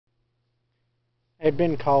Had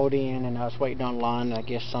been called in and I was waiting online. I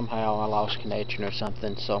guess somehow I lost connection or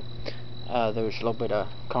something. So there was a little bit of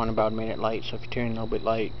calling about a minute late. So if you're tuning in a little bit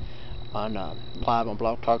late on live on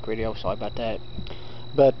Blog Talk Radio, sorry about that.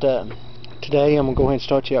 But today I'm gonna go ahead and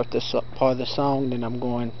start you out this part of the song. Then I'm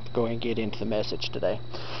going to go ahead and get into the message today.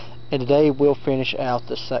 And today we'll finish out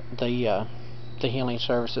the healing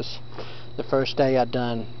services. The first day I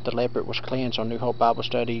done the leopard was cleansed on New Hope Bible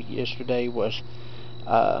Study. Yesterday was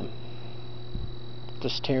the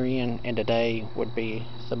Syrian, and today would be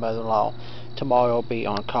the mother-in-law. Tomorrow will be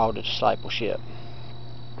on Call to Discipleship.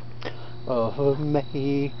 Oh,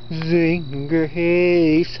 amazing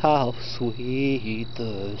grace, how sweet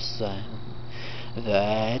the sound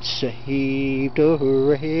that saved a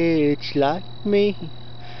wretch like me.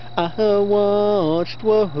 I once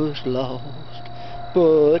was lost,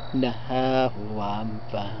 but now I'm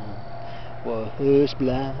found. Was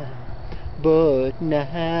blind, but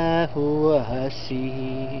now I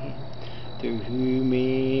see. Through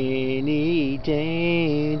many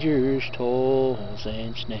dangers, toils,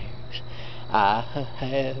 and snares, I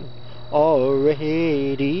have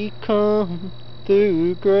already come.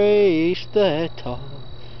 Through grace that taught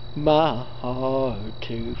my heart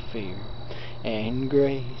to fear, and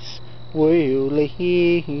grace will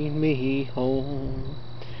lead me home.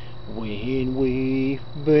 When we've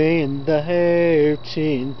been there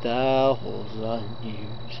 10,000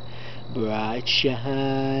 years, bright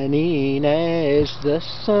shining as the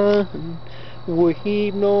sun,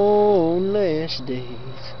 we've known less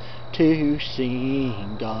days to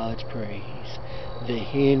sing God's praise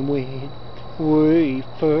than when we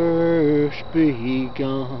first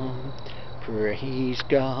begun. Praise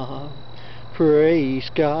God, praise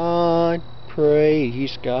God,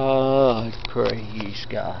 praise God, praise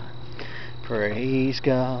God, praise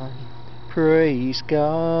God, praise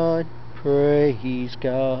God, praise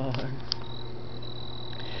God.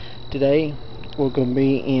 Today we're going to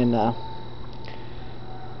be in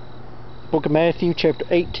book of Matthew chapter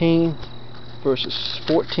 18 verses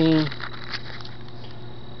 14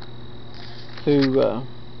 through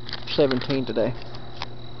 17 today.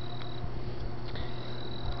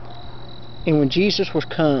 And when Jesus was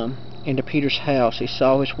come into Peter's house, he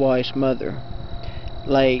saw his wife's mother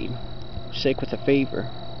laid sick with a fever.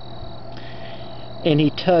 And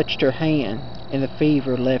he touched her hand, and the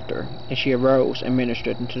fever left her, and she arose and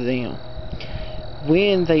ministered unto them.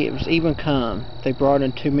 When they was even come, they brought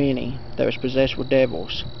unto many that was possessed with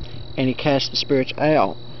devils, and he cast the spirits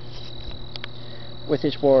out with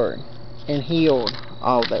his word, and healed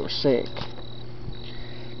all that were sick,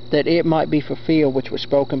 that it might be fulfilled which was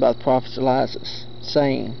spoken by the prophet Elias,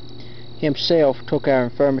 saying, Himself took our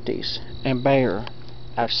infirmities, and bare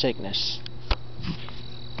our sickness.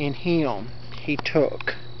 In him he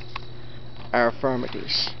took our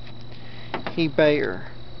infirmities. He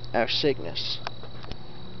bare our sickness.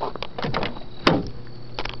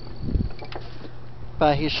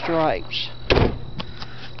 By his stripes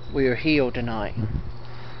we are healed tonight.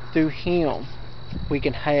 Through him we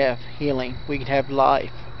can have healing. We can have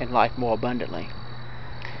life, and life more abundantly.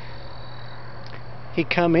 He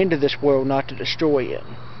come into this world not to destroy it,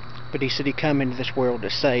 but he said he come into this world to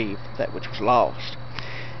save that which was lost.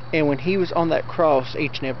 And when he was on that cross,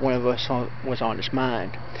 each and every one of us was on his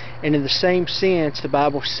mind. And in the same sense, the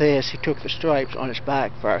Bible says he took the stripes on his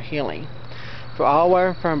back for our healing, for all our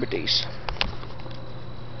infirmities,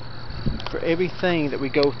 for everything that we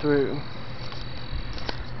go through.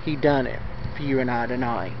 He done it for you and I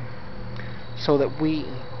tonight, so that we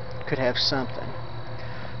could have something,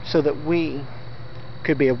 so that we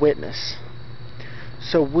could be a witness,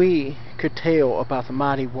 so we could tell about the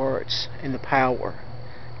mighty works and the power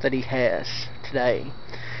that he has today.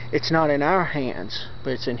 It's not in our hands,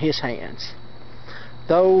 but it's in his hands.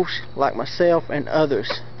 Those like myself and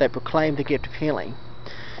others that proclaim the gift of healing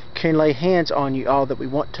can lay hands on you all that we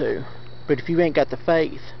want to, but if you ain't got the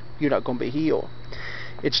faith, you're not going to be healed.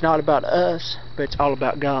 It's not about us, but it's all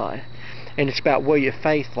about God, and it's about where your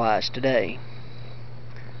faith lies today.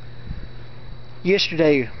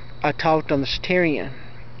 Yesterday I talked on the Syrian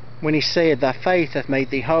when he said, Thy faith hath made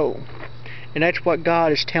thee whole. And that's what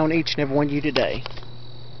God is telling each and every one of you today,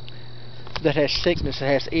 that has sickness, that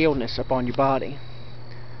has illness upon your body.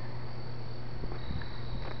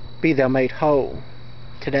 Be thou made whole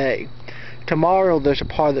today. Tomorrow there's a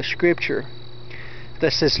part of the scripture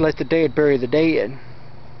that says, Let the dead bury the dead,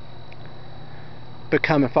 but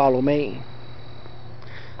come and follow me.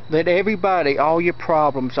 Let everybody, all your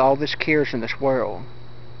problems, all this cares in this world,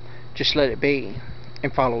 just let it be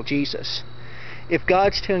and follow Jesus. If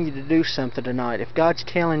God's telling you to do something tonight, if God's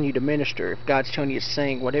telling you to minister, if God's telling you to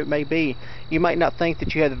sing, whatever it may be, you might not think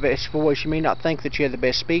that you have the best voice, you may not think that you have the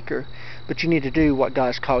best speaker, but you need to do what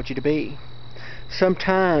God's called you to be.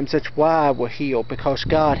 Sometimes that's why we're healed, because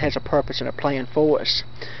God has a purpose and a plan for us.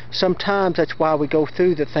 Sometimes that's why we go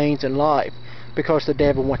through the things in life, because the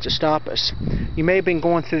devil wants to stop us. You may have been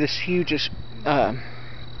going through this huge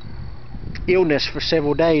illness for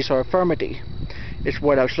several days, or infirmity is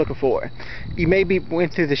what I was looking for. You maybe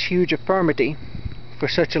went through this huge infirmity for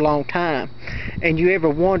such a long time, and you ever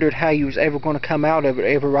wondered how you was ever going to come out of it, or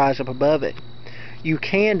ever rise up above it. You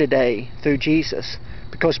can today through Jesus,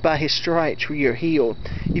 because by His stripes you're healed.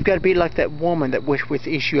 You've got to be like that woman that was with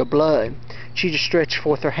the issue of blood. She just stretched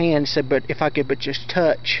forth her hand and said, but if I could but just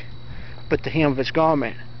touch but the hem of His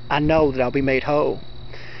garment, I know that I'll be made whole.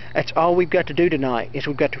 That's all we've got to do tonight, is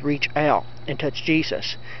we've got to reach out and touch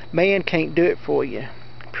Jesus. Man can't do it for you.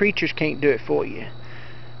 Preachers can't do it for you.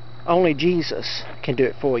 Only Jesus can do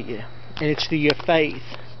it for you. And it's through your faith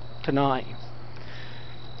tonight.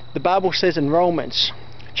 The Bible says in Romans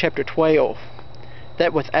chapter 12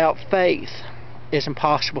 that without faith it's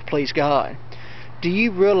impossible to please God. Do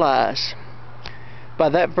you realize by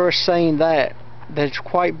that verse saying that it's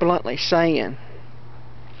quite bluntly saying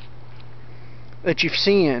that you've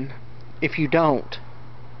sinned if you don't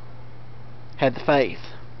have the faith?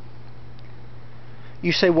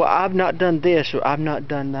 You say, well, I've not done this or I've not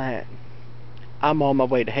done that. I'm on my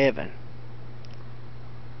way to heaven.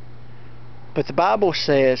 But the Bible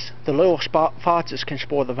says the little foxes can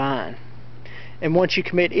spoil the vine. And once you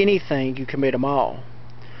commit anything, you commit them all.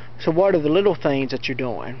 So what are the little things that you're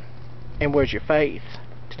doing? And where's your faith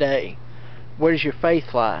today? Where does your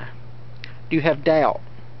faith lie? Do you have doubt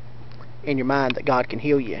in your mind that God can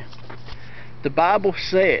heal you? The Bible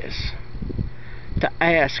says to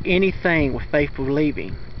ask anything with faithful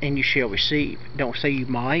believing, and you shall receive. Don't say you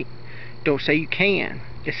might. Don't say you can.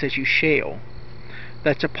 It says you shall.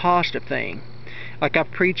 That's a positive thing. Like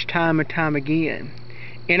I've preached time and time again,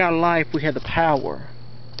 in our life we have the power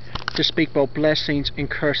to speak both blessings and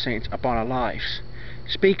cursings upon our lives.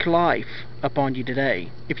 Speak life upon you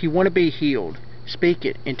today. If you want to be healed, speak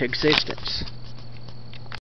it into existence.